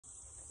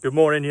Good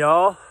morning,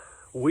 y'all.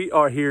 We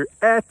are here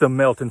at the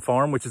Melton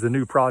Farm, which is a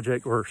new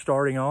project we're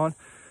starting on.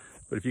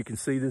 But if you can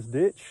see this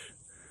ditch,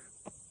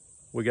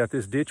 we got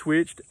this ditch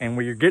witched, and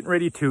we're getting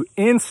ready to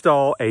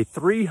install a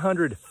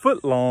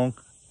 300-foot long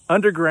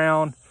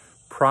underground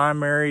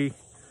primary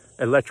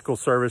electrical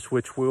service,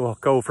 which will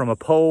go from a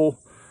pole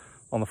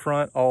on the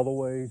front all the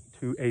way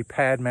to a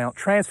pad mount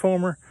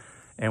transformer.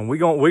 And we're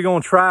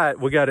gonna try it.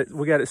 We got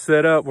it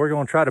set up. We're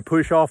gonna try to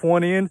push off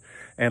one end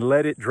and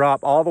let it drop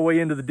all the way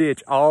into the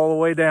ditch, all the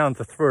way down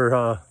to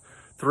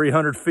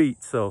 300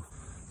 feet. So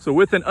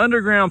with an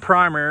underground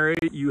primary,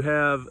 you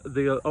have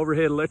the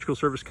overhead electrical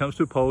service comes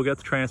to a pole, got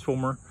the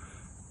transformer.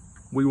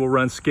 We will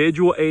run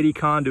schedule 80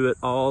 conduit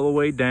all the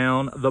way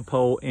down the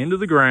pole into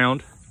the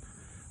ground,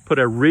 put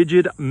a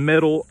rigid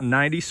metal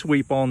 90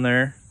 sweep on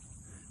there,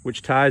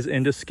 which ties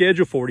into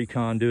schedule 40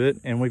 conduit.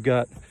 And we've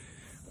got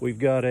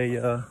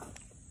a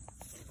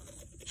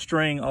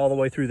string all the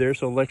way through there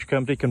so the electric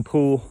company can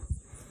pull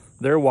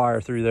their wire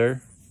through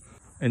there.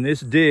 And this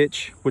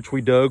ditch, which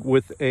we dug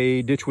with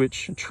a ditch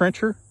witch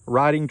trencher,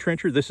 riding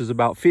trencher, this is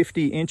about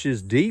 50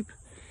 inches deep.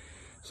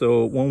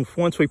 So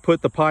once we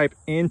put the pipe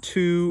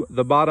into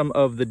the bottom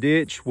of the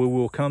ditch, we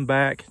will come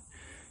back,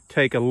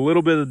 take a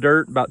little bit of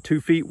dirt, about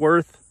 2 feet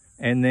worth,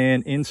 and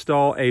then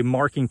install a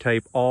marking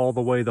tape all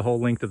the way the whole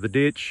length of the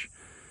ditch,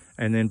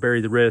 and then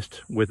bury the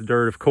rest with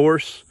dirt, of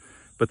course.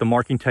 But the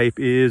marking tape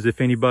is, if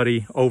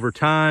anybody over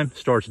time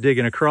starts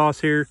digging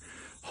across here,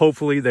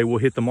 hopefully they will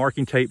hit the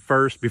marking tape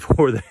first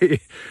before they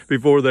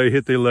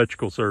hit the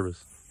electrical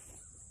service.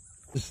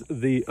 This is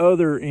the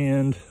other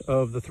end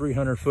of the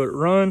 300-foot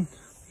run.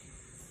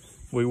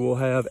 We will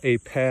have a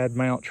pad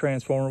mount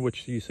transformer,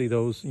 which you see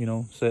those,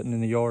 sitting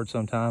in the yard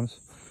sometimes.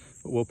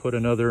 But we'll put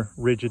another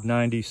rigid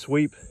 90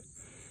 sweep,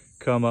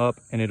 come up,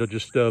 and it'll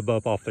just stub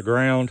up off the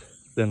ground.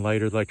 Then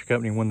later, the electric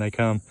company, when they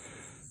come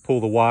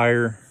pull the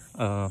wire,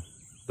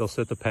 they'll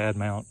set the pad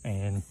mount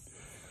and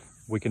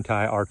we can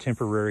tie our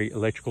temporary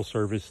electrical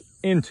service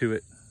into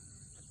it.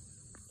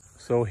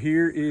 So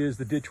here is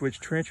the ditch witch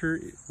trencher,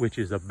 which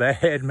is a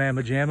bad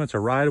mamma jamma. It's a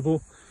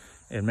rideable,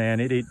 and man,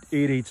 it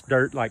eats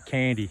dirt like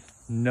candy.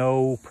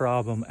 No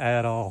problem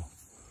at all.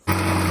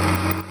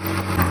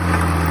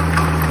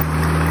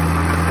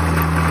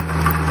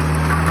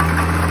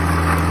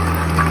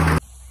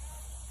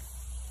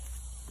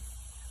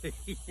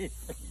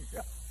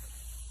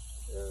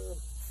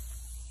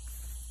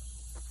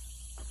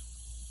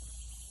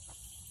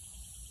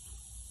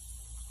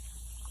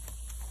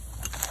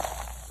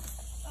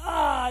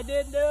 I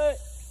didn't do it.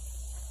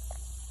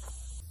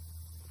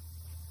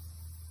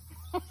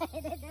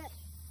 It didn't do it.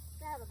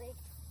 Probably.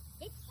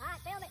 All right,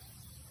 film it.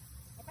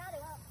 It probably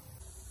won't.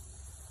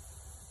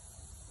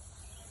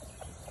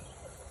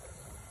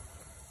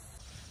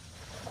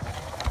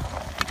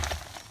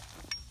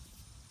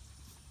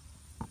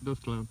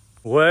 Dust cloud.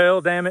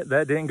 Well, damn it,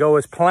 that didn't go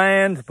as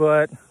planned,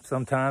 but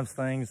sometimes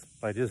things,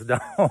 they just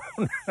don't.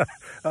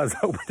 I was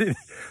hoping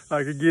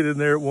I could get in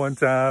there at one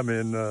time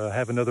and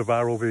have another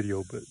viral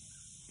video, but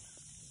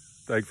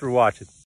thanks for watching.